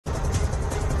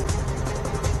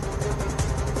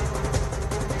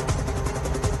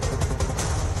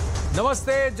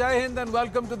Namaste, Jai Hind, and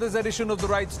welcome to this edition of The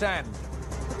Right Stand.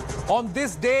 On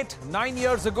this date, 9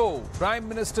 years ago, Prime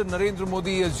Minister Narendra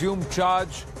Modi assumed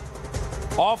charge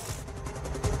of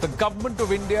the government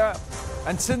of India,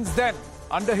 and since then,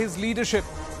 under his leadership,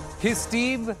 his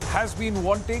team has been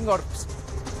wanting or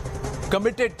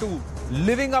committed to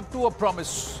living up to a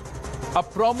promise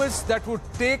that would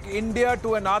take India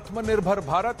to an Atmanirbhar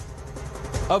Bharat,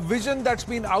 a vision that's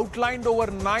been outlined over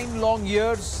 9 long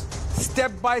years,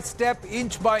 step by step,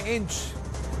 inch by inch.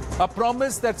 A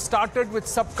promise that started with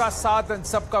Sabka Saath and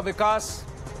Sabka Vikas,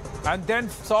 and then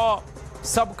saw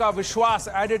Sabka Vishwas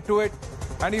added to it,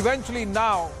 and eventually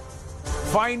now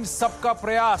finds Sabka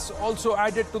Prayas also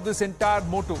added to this entire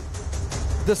motto.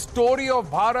 The story of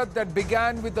Bharat that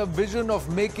began with a vision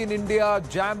of Make in India,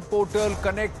 Jam Portal,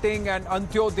 connecting, and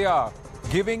Antyodaya,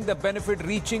 giving the benefit,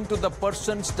 reaching to the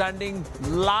person standing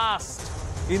last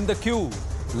in the queue,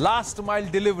 last mile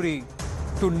delivery,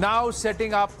 to now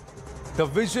setting up the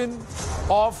vision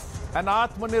of an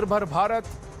Atmanirbhar Bharat,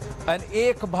 an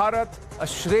Ek Bharat, a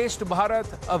Shresht Bharat,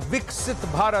 a Viksit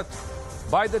Bharat,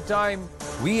 by the time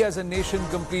we as a nation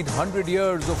complete 100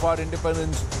 years of our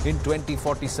independence in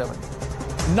 2047.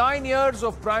 9 years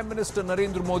of Prime Minister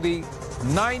Narendra Modi,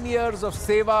 9 years of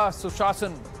Seva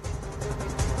Sushasan.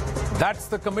 That's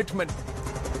the commitment.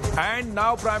 And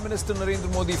now Prime Minister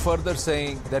Narendra Modi further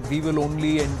saying that we will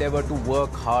only endeavor to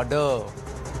work harder.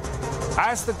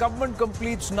 As the government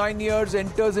completes 9 years,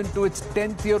 enters into its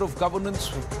 10th year of governance,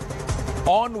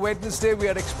 on Wednesday we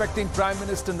are expecting Prime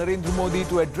Minister Narendra Modi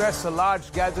to address a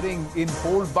large gathering in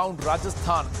pole-bound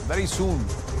Rajasthan very soon.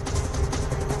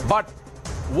 But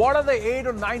what are the 8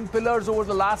 or 9 pillars over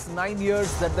the last 9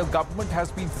 years that the government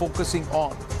has been focusing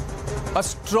on? A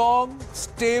strong,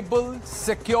 stable,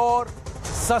 secure,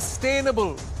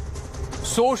 sustainable,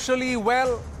 socially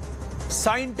well,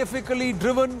 scientifically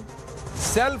driven,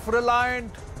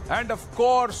 self-reliant, and of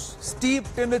course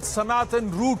steeped in its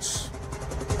Sanatan roots,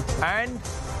 and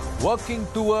working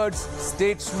towards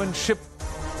statesmanship.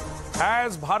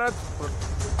 As Bharat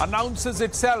announces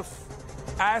itself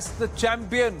as the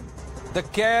champion, the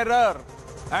carer,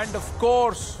 and of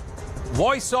course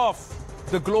voice of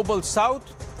the global south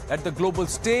at the global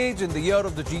stage in the year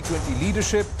of the G20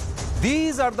 leadership,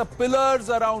 these are the pillars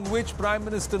around which Prime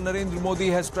Minister Narendra Modi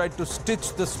has tried to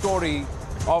stitch the story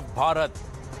of Bharat.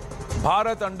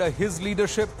 Bharat under his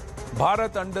leadership,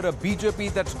 Bharat under a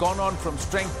BJP that's gone on from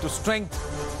strength to strength,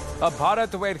 a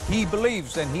Bharat where he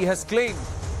believes and he has claimed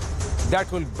that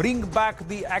will bring back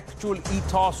the actual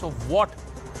ethos of what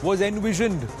was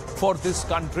envisioned for this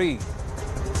country.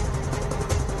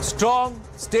 Strong,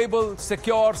 stable,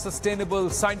 secure, sustainable,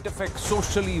 scientific,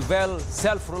 socially well,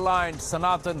 self-reliant,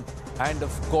 Sanatan, and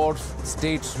of course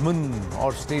statesman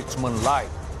or statesman-like.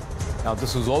 Now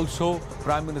this is also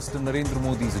Prime Minister Narendra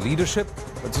Modi's leadership,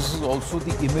 but this is also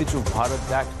the image of Bharat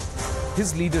that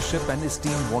his leadership and his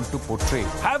team want to portray.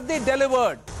 Have they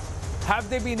delivered? Have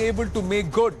they been able to make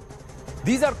good?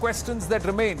 These are questions that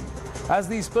remain. As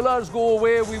these pillars go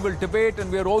away, we will debate,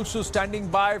 and we are also standing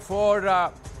by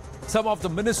for some of the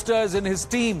ministers in his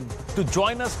team to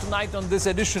join us tonight on this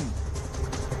edition.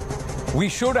 We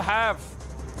should have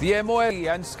the MOL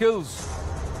and skill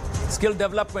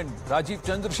development, Rajeev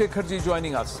Chandrasekhar ji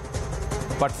joining us.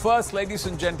 But first, ladies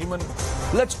and gentlemen,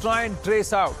 let's try and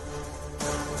trace out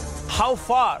how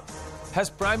far has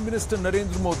Prime Minister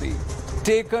Narendra Modi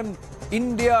taken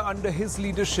India under his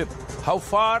leadership. How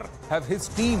far have his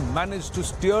team managed to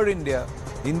steer India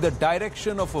in the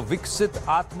direction of a Viksit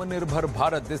Atmanirbhar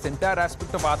Bharat? This entire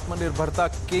aspect of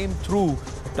Atmanirbharta came through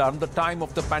around the time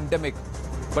of the pandemic.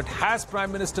 But has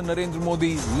Prime Minister Narendra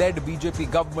Modi led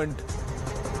BJP government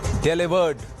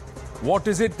delivered? What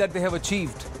is it that they have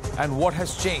achieved, and what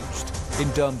has changed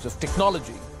in terms of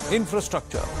technology,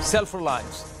 infrastructure,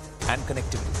 self-reliance and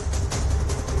connectivity?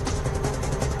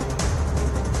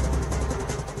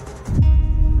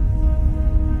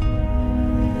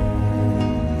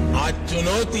 आज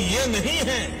चुनौती ये नहीं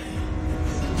है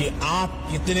कि आप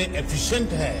कितने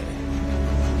efficient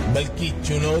हैं, बल्कि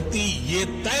चुनौती ये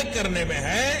तय करने में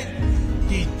है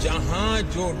कि जहां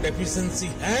जो डेफिशिएंसी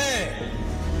है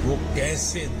वो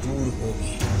कैसे दूर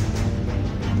होगी.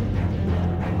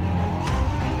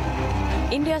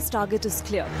 India's target is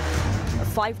clear, a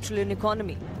 5 trillion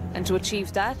economy, and to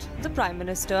achieve that, the Prime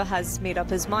Minister has made up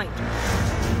his mind.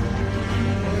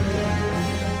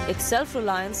 It's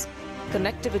self-reliance,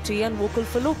 connectivity and vocal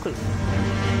for local.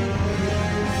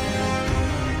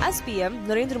 As PM,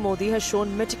 Narendra Modi has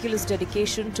shown meticulous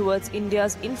dedication towards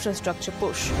India's infrastructure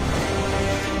push.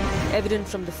 Evident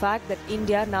from the fact that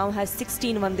India now has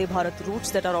 16 Vande Bharat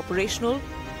routes that are operational,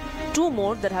 2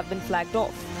 more that have been flagged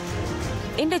off.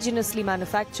 indigenously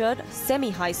manufactured,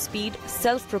 semi-high-speed,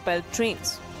 self-propelled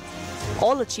trains,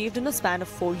 all achieved in a span of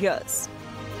 4 years.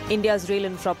 India's rail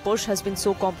infra push has been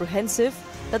so comprehensive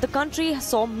that the country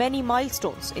saw many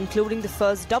milestones, including the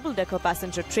first double-decker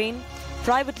passenger train,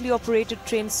 privately operated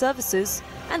train services,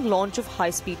 and launch of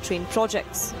high-speed train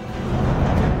projects.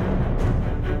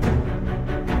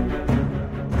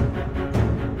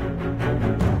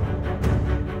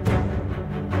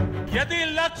 यदि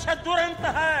लक्ष्य दुरंत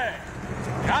है,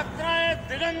 यात्राएं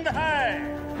दिगंत है,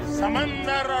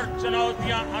 समंदर और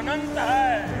चुनौतियां अनंत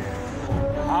है,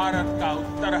 भारत का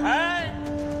उत्तर है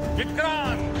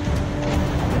Vikrant.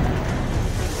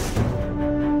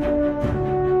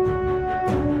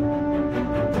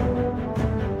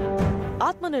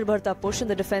 Atmanirbharta push in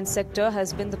the defence sector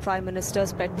has been the Prime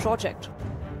Minister's pet project.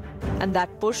 And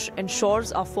that push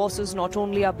ensures our forces not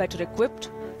only are better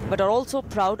equipped, but are also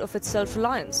proud of its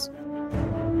self-reliance.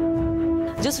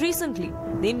 Just recently,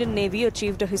 the Indian Navy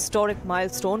achieved a historic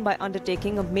milestone by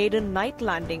undertaking a maiden night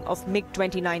landing of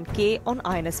MiG-29K on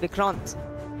INS Vikrant.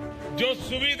 जो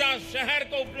सुविधा शहर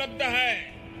को उपलब्ध है,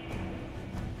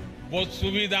 वो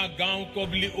सुविधा गांव को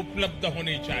भी उपलब्ध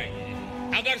होनी चाहिए।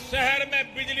 अगर शहर में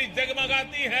बिजली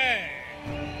जगमगाती है,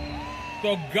 तो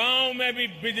गांव में भी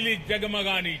बिजली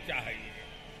जगमगानी चाहिए।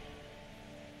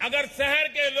 अगर शहर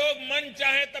के लोग मन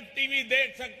चाहे तब टीवी देख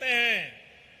सकते हैं,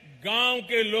 गांव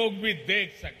के लोग भी देख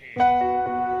सकें।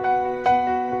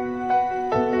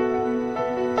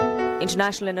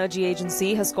 International Energy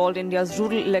Agency has called India's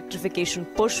rural electrification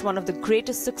push one of the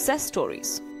greatest success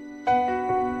stories.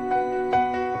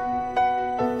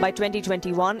 By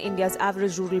 2021, India's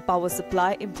average rural power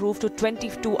supply improved to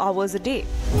 22 hours a day.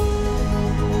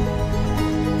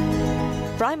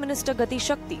 Prime Minister Gati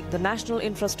Shakti, the National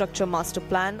Infrastructure Master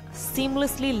Plan,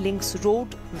 seamlessly links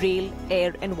road, rail,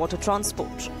 air and water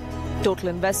transport. Total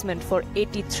investment for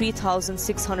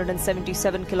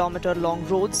 83,677 kilometre-long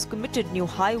roads, committed new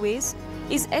highways,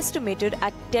 is estimated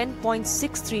at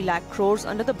 10.63 lakh crores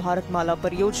under the Bharatmala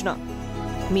Pariyojana.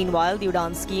 Meanwhile, the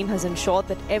Udan scheme has ensured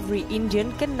that every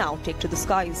Indian can now take to the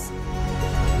skies.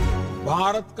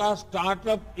 Bharat का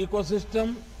startup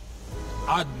ecosystem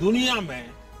आज दुनिया में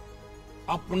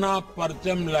अपना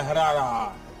परचम लहरा रहा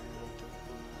है।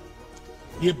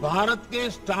 ये भारत के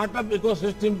स्टार्टअप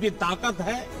इकोसिस्टम की ताकत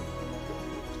है,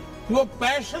 वो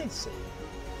पैशन से,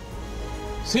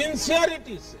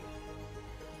 सिंसियरिटी से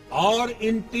और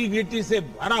इंटीग्रिटी से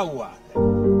भरा हुआ है।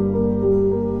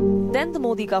 Then the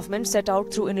Modi government set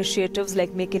out through initiatives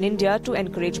like Make in India to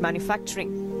encourage manufacturing.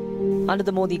 Under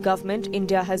the Modi government,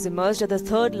 India has emerged as the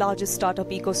third largest startup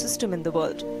ecosystem in the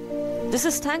world. This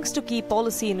is thanks to key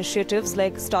policy initiatives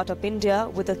like Startup India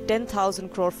with a 10,000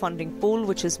 crore funding pool,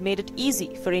 which has made it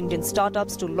easy for Indian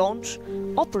startups to launch,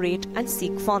 operate and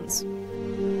seek funds.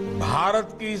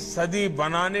 Bharat की सदी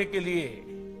बनाने के लिए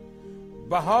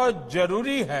बहुत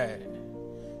जरूरी है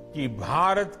कि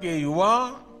भारत के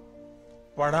युवा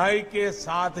पढ़ाई के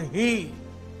साथ ही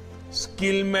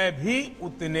स्किल में भी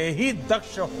उतने ही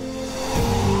दक्ष हों।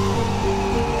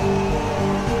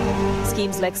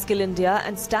 Schemes like Skill India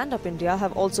and Stand Up India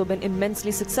have also been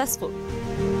immensely successful.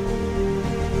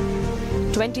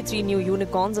 23 new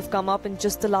unicorns have come up in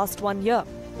just the last 1 year,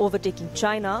 overtaking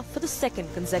China for the second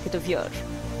consecutive year.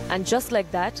 And just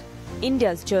like that,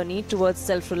 India's journey towards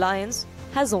self-reliance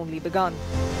has only begun.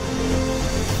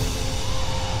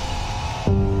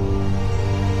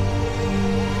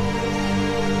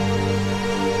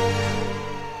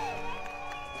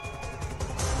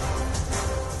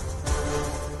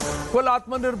 Well,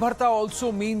 Atmanirbharta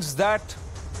also means that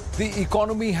the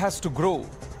economy has to grow.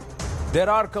 There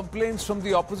are complaints from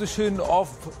the opposition of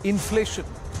inflation,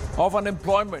 of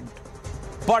unemployment,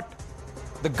 but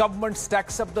the government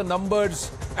stacks up the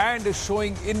numbers and is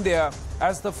showing India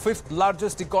as the 5th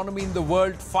largest economy in the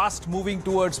world, fast moving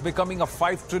towards becoming a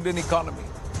 5 trillion economy.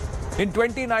 In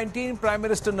 2019, Prime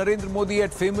Minister Narendra Modi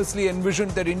had famously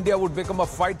envisioned that India would become a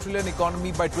 5 trillion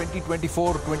economy by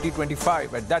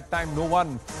 2024-2025. At that time, no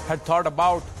one had thought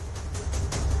about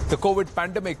the COVID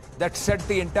pandemic that set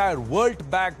the entire world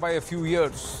back by a few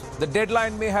years. The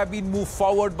deadline may have been moved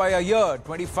forward by a year,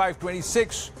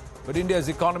 25-26, but India's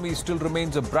economy still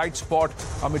remains a bright spot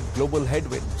amid global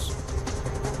headwinds.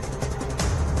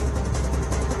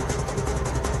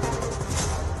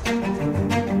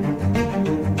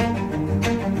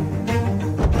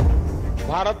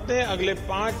 Bharat ने अगले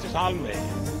 5 साल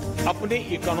में अपनी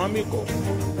economy को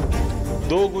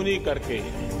दोगुनी करके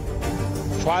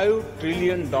 $5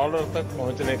 trillion तक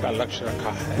पहुंचने का लक्ष्य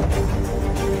रखा है।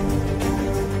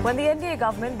 When the NDA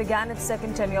government began its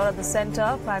second tenure at the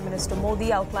centre, Prime Minister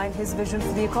Modi outlined his vision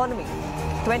for the economy.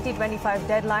 2025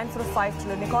 deadline for a 5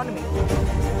 trillion economy.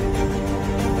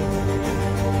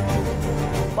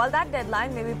 While that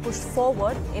deadline may be pushed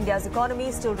forward, India's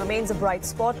economy still remains a bright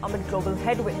spot amid global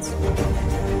headwinds.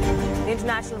 The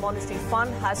International Monetary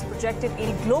Fund has projected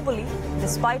yield globally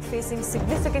despite facing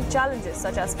significant challenges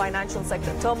such as financial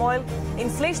sector turmoil,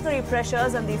 inflationary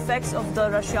pressures and the effects of the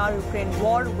Russia-Ukraine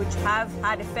war, which have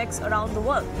had effects around the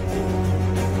world.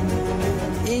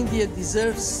 India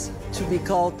deserves to be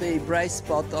called a bright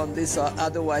spot on this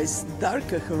otherwise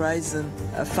darker horizon,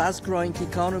 a fast-growing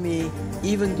economy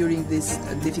even during these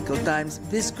difficult times.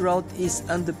 This growth is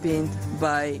underpinned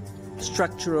by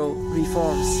structural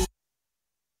reforms.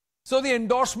 So the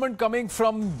endorsement coming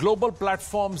from global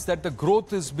platforms that the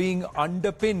growth is being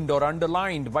underpinned or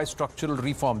underlined by structural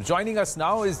reforms. Joining us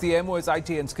now is the MOS IT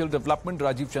and Skill Development,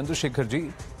 Rajeev Chandrasekhar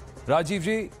ji. Rajeev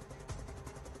ji,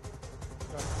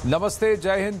 Namaste,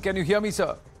 Jai Hind. Can you hear me,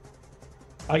 sir?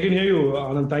 I can hear you,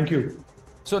 Anand. Thank you.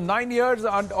 So 9 years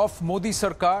of Modi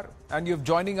Sarkar, and you're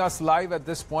joining us live at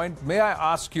this point. May I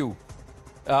ask you,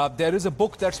 there is a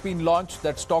book that's been launched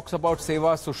that talks about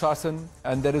Seva, Sushasana,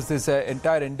 and there is this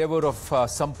entire endeavor of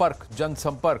Sampark, Jan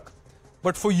Sampark.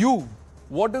 But for you,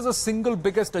 what is the single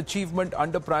biggest achievement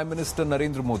under Prime Minister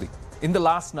Narendra Modi in the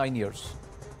last 9 years?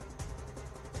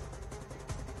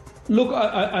 Look,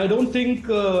 I don't think,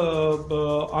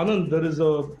 Anand,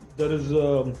 there is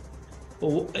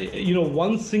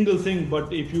one single thing.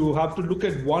 But if you have to look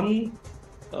at one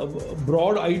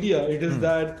broad idea, it is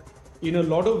that in a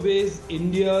lot of ways,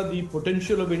 India, the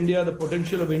potential of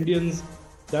Indians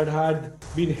that had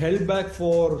been held back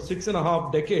for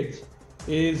 6.5 decades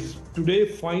is today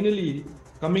finally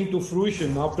coming to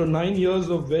fruition after 9 years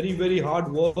of very, very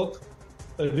hard work,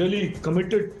 really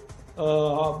committed,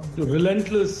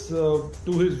 relentless to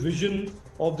his vision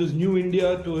of this new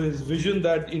India, to his vision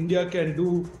that India can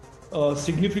do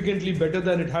significantly better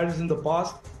than it has in the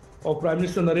past, of Prime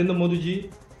Minister Narendra Modi ji.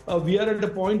 We are at a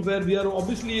point where we are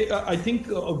obviously, I think,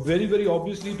 very, very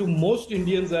obviously to most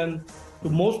Indians and to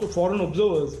most foreign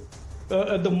observers,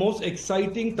 at the most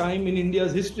exciting time in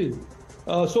India's history.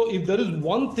 So if there is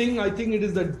one thing, I think it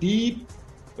is the deep,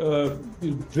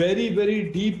 very,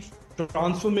 very deep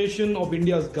transformation of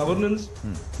India's governance,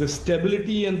 the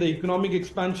stability and the economic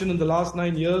expansion in the last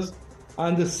 9 years,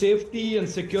 and the safety and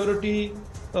security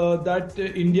that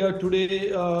India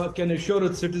today can assure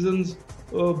its citizens,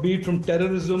 be it from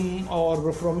terrorism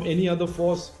or from any other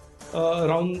force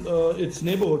around its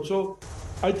neighborhood. So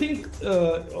I think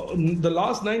the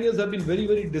last 9 years have been very,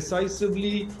 very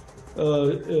decisively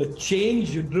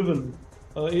change-driven,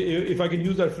 if I can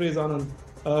use that phrase, Anand,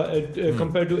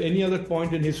 compared to any other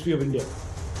point in history of India.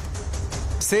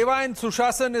 Seva and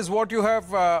Sushasana is what you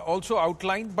have also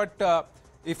outlined, but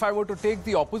if I were to take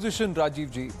the opposition,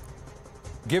 Rajeev ji,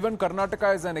 given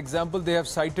Karnataka as an example, they have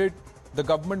cited the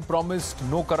government promised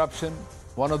no corruption.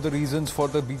 One of the reasons for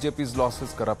the BJP's loss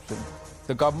is corruption.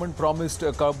 The government promised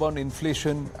a curb on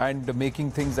inflation and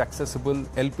making things accessible.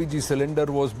 LPG cylinder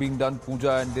was being done,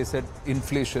 puja, and they said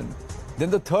inflation. Then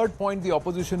the third point the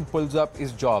opposition pulls up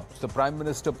is jobs. The Prime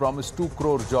Minister promised 2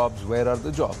 crore jobs. Where are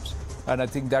the jobs? And I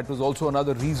think that was also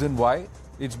another reason why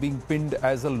it's being pinned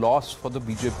as a loss for the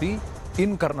BJP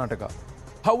in Karnataka.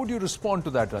 How would you respond to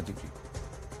that, Rajeev ji?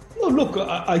 No, look,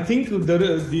 I think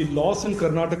the loss in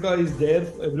Karnataka is there.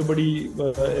 Everybody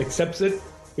accepts it.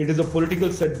 It is a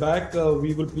political setback.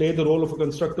 We will play the role of a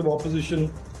constructive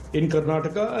opposition in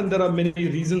Karnataka, and there are many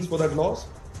reasons for that loss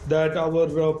that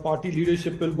our party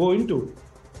leadership will go into.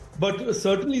 But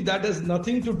certainly that has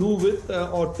nothing to do with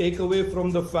or take away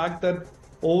from the fact that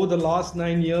over the last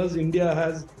 9 years, India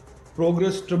has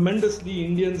progressed tremendously.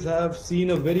 Indians have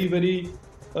seen a very, very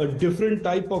different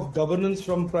type of governance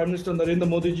from Prime Minister Narendra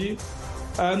Modi ji,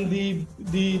 and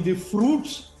the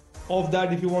fruits of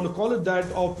that, if you want to call it that,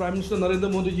 of Prime Minister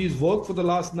Narendra Modi ji's work for the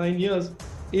last 9 years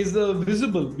is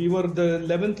visible. We were the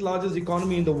 11th largest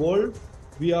economy in the world.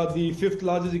 We are the 5th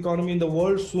largest economy in the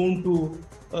world, soon to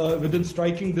within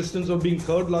striking distance of being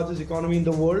 3rd largest economy in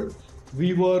the world.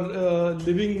 We were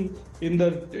living in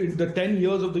the 10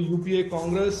 years of the UPA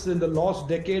Congress, in the lost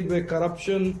decade where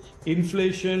corruption,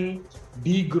 inflation,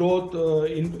 degrowth,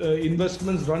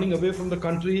 investments running away from the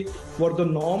country were the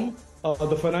norm.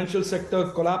 The financial sector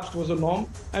collapsed was a norm.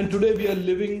 And today we are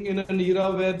living in an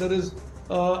era where there is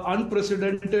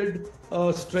unprecedented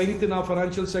strength in our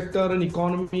financial sector, and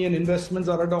economy and investments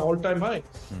are at an all-time high.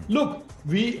 Look,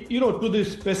 to the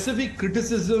specific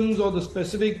criticisms or the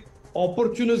specific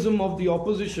opportunism of the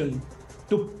opposition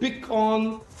to pick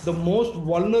on the most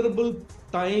vulnerable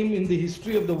time in the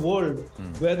history of the world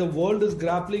where the world is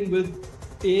grappling with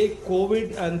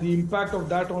COVID and the impact of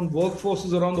that on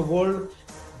workforces around the world.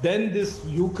 Then this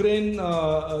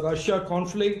Ukraine-Russia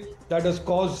conflict that has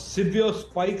caused severe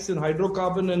spikes in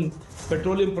hydrocarbon and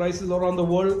petroleum prices around the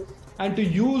world. And to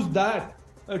use that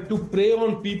to prey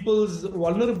on people's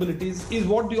vulnerabilities is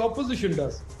what the opposition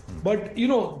does. But,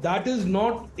 that is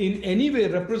not in any way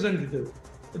representative.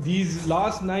 These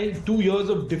last 2 years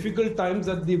of difficult times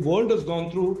that the world has gone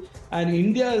through, and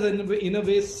India has in a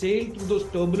way sailed through those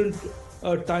turbulent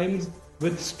times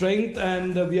with strength,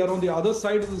 and we are on the other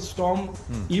side of the storm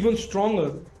even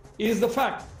stronger, is the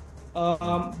fact.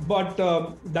 But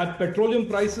that petroleum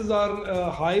prices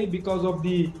are high because of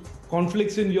the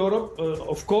conflicts in Europe,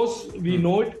 of course, we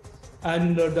know it.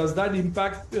 And does that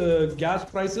impact gas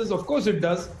prices? Of course it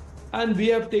does. And we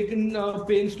have taken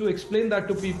pains to explain that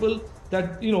to people,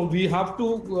 that we have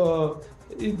to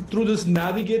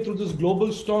navigate through this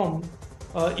global storm,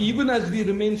 even as we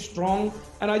remain strong.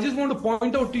 And I just want to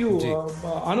point out to you,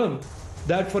 Anand,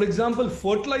 that, for example,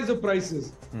 fertilizer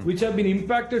prices, which have been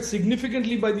impacted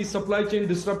significantly by the supply chain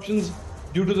disruptions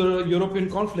due to the European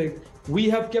conflict, we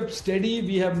have kept steady.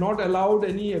 We have not allowed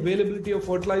any availability of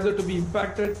fertilizer to be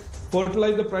impacted.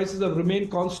 Fertilizer prices have remained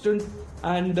constant,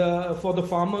 and for the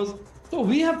farmers. So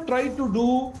we have tried to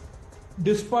do,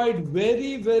 despite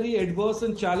very, very adverse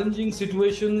and challenging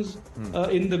situations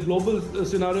in the global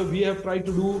scenario, we have tried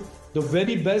to do the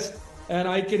very best. And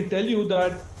I can tell you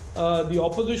that the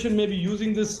opposition may be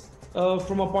using this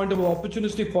from a point of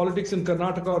opportunistic politics in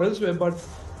Karnataka or elsewhere, but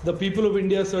the people of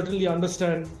India certainly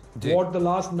understand what the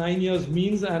last 9 years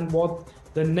means and what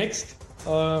the next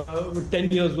 10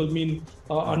 years will mean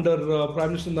under Prime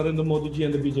Minister Narendra Modi ji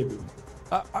and the BJP.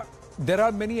 There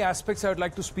are many aspects I would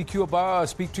like to speak to you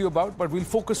about, but we'll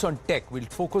focus on tech. We'll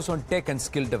focus on tech and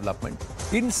skill development.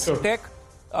 In tech,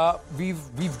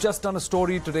 we've just done a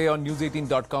story today on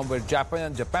News18.com where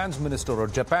Japan's minister, or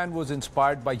Japan, was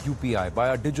inspired by UPI, by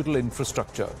our digital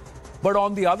infrastructure. But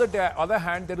on the other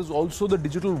hand, there is also the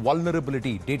digital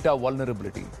vulnerability, data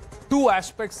vulnerability. Two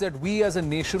aspects that we as a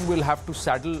nation will have to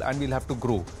saddle and will have to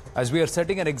grow. As we are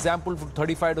setting an example for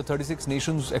 35 to 36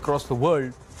 nations across the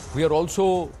world, we are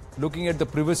also looking at the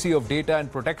privacy of data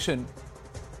and protection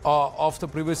of the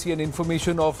privacy and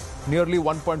information of nearly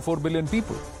 1.4 billion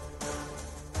people.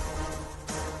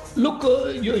 Look,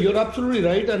 you're absolutely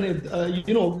right. And,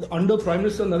 under Prime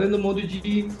Minister Narendra Modi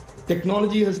ji,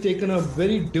 technology has taken a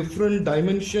very different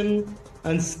dimension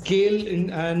and scale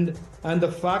and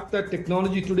the fact that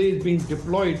technology today is being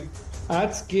deployed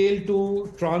at scale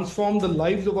to transform the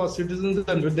lives of our citizens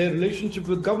and their relationship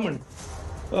with government.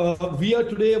 We are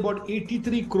today about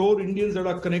 83 crore Indians that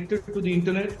are connected to the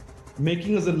internet,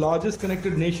 making us the largest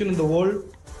connected nation in the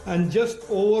world. And just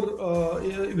over,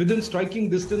 within striking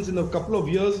distance, in a couple of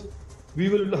years, we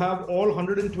will have all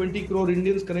 120 crore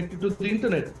Indians connected to the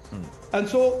internet. And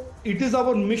so it is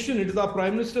our mission, it is our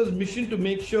Prime Minister's mission to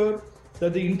make sure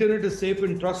that the internet is safe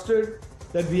and trusted,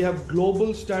 that we have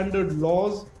global standard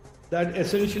laws that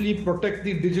essentially protect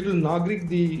the digital Nagrik,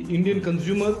 the Indian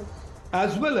consumer,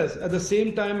 as well as at the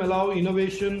same time allow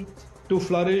innovation to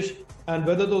flourish. And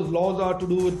whether those laws are to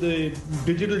do with the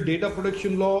digital data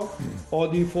protection law or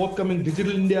the forthcoming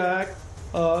Digital India Act,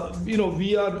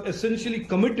 we are essentially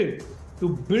committed to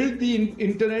build the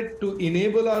internet to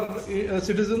enable our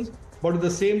citizens, but at the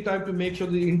same time to make sure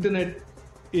the internet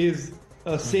is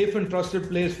a safe and trusted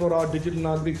place for our digital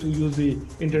Nagriks who use the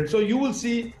internet. So you will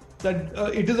see that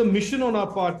it is a mission on our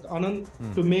part, Anand,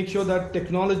 to make sure that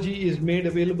technology is made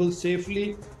available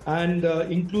safely and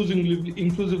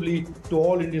inclusively to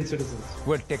all Indian citizens.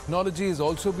 Well, technology is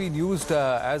also being used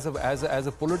as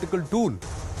a political tool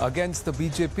against the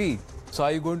BJP. So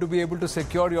are you going to be able to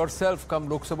secure yourself come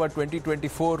Lok Sabha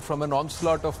 2024 from an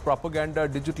onslaught of propaganda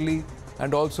digitally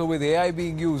and also with AI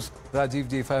being used, Rajeev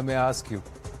ji, if I may ask you?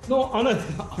 No,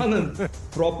 Anand,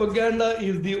 propaganda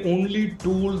is the only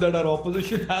tool that our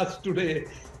opposition has today.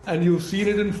 And you've seen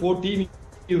it in 14,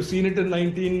 you've seen it in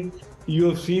 19, you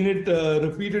have seen it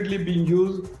repeatedly being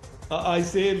used. I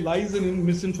say lies and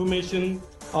misinformation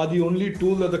are the only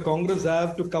tool that the Congress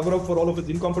have to cover up for all of its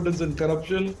incompetence and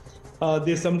corruption.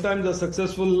 They sometimes are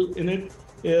successful in it.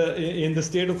 In the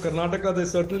state of Karnataka, they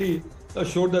certainly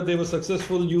showed that they were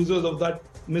successful users of that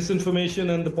misinformation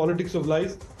and the politics of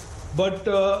lies. But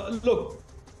look,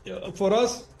 for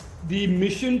us, the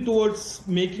mission towards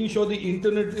making sure the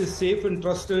internet is safe and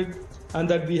trusted and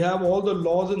that we have all the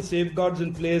laws and safeguards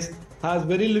in place has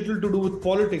very little to do with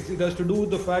politics. It has to do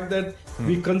with the fact that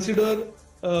we consider,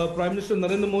 Prime Minister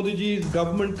Narendra Modi ji's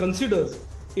government considers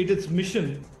it its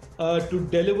mission to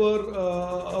deliver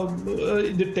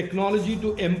the technology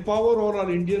to empower all our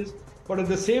Indians, but at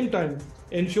the same time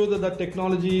ensure that that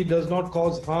technology does not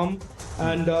cause harm.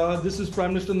 And this is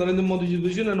Prime Minister Narendra Modi's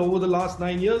vision. And over the last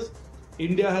 9 years,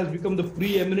 India has become the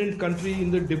preeminent country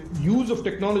in the use of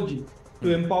technology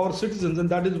to empower citizens. And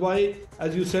that is why,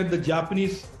 as you said, the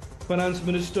Japanese finance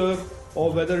minister,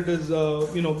 or whether it is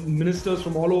ministers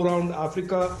from all around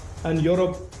Africa and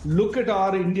Europe, look at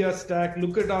our India stack,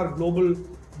 look at our global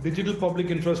digital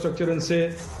public infrastructure and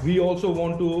say, we also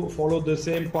want to follow the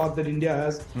same path that India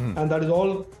has. And that is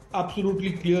all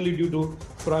absolutely clearly due to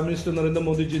Prime Minister Narendra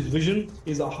Modi's vision,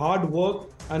 is a hard work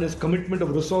and his commitment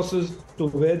of resources to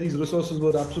where these resources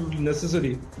were absolutely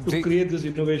necessary to create this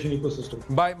innovation ecosystem.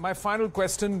 My final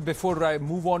question before I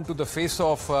move on to the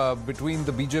face-off between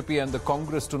the BJP and the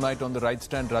Congress tonight on the right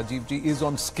stand, Rajeev ji, is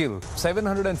on skill.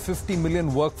 750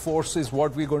 million workforce is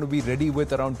what we're going to be ready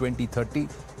with around 2030.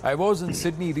 I was in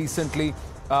Sydney recently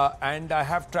and I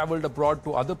have travelled abroad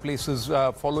to other places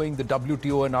following the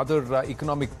WTO and other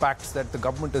economic pacts that the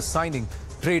government is signing,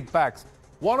 trade pacts.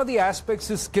 One of the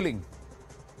aspects is skilling.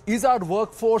 Is our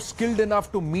workforce skilled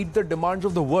enough to meet the demands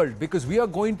of the world? Because we are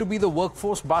going to be the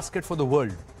workforce basket for the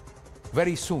world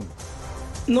very soon.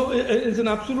 No, it's an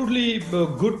absolutely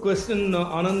good question,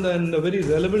 Anand, and a very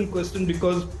relevant question,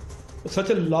 because such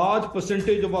a large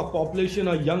percentage of our population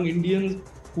are young Indians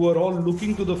who are all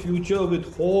looking to the future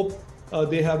with hope.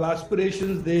 They have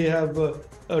aspirations, they have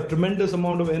a tremendous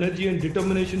amount of energy and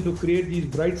determination to create these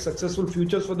bright, successful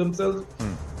futures for themselves.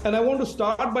 And I want to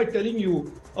start by telling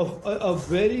you a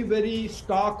very, very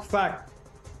stark fact.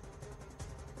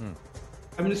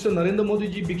 Prime Minister Narendra Modi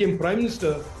ji became Prime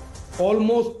Minister.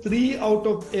 Almost 3 out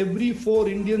of every 4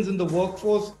 Indians in the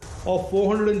workforce of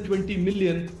 420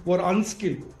 million were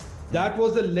unskilled. That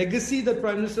was the legacy that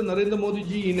Prime Minister Narendra Modi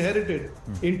ji inherited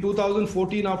in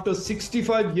 2014 after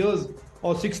 65 years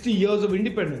or 60 years of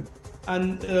independence.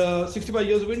 And 65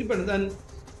 years of independence. And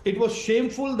it was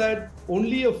shameful that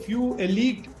only a few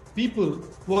elite people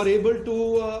were able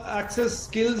to access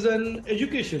skills and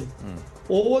education.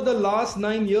 Over the last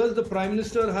 9 years, the Prime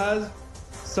Minister has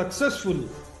successfully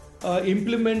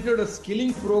implemented a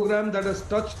skilling program that has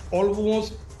touched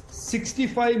almost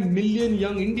 65 million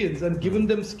young Indians and given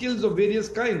them skills of various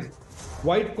kinds.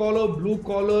 White collar, blue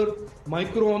collar,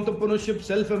 micro entrepreneurship,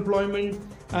 self-employment.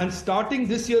 And starting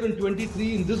this year in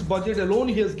 23, in this budget alone,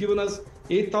 he has given us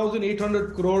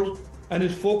 8,800 crores. And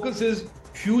his focus is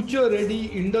future-ready,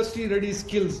 industry-ready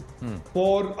skills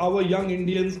for our young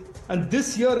Indians. And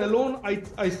this year alone,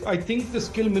 I think the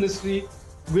skill ministry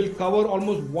will cover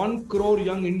almost 1 crore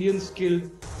young Indians skilled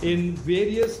in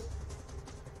various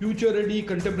future-ready,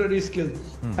 contemporary skills.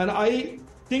 And I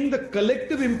think the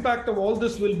collective impact of all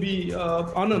this will be,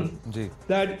 Anand,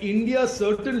 that India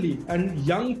certainly, and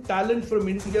young talent from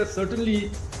India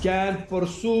certainly can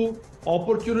pursue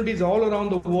opportunities all around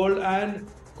the world, and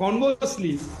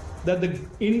conversely, that the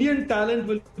Indian talent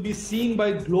will be seen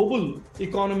by global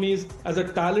economies as a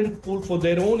talent pool for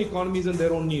their own economies and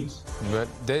their own needs. Well,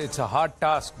 it's a hard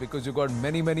task because you've got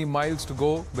many, many miles to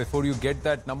go before you get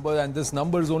that number, and this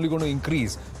number is only going to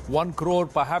increase. 1 crore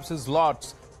perhaps is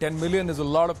lots, 10 million is a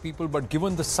lot of people, but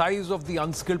given the size of the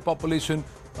unskilled population,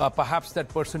 perhaps that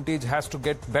percentage has to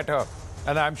get better.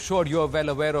 And I'm sure you're well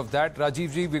aware of that.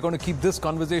 Rajeev ji, we're going to keep this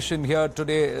conversation here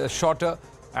today shorter.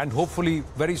 And hopefully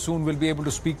very soon we'll be able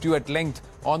to speak to you at length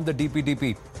on the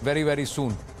DPDP very, very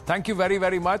soon. Thank you very,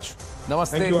 very much.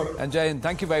 Namaste and Jai Hind.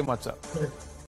 Thank you very much, sir.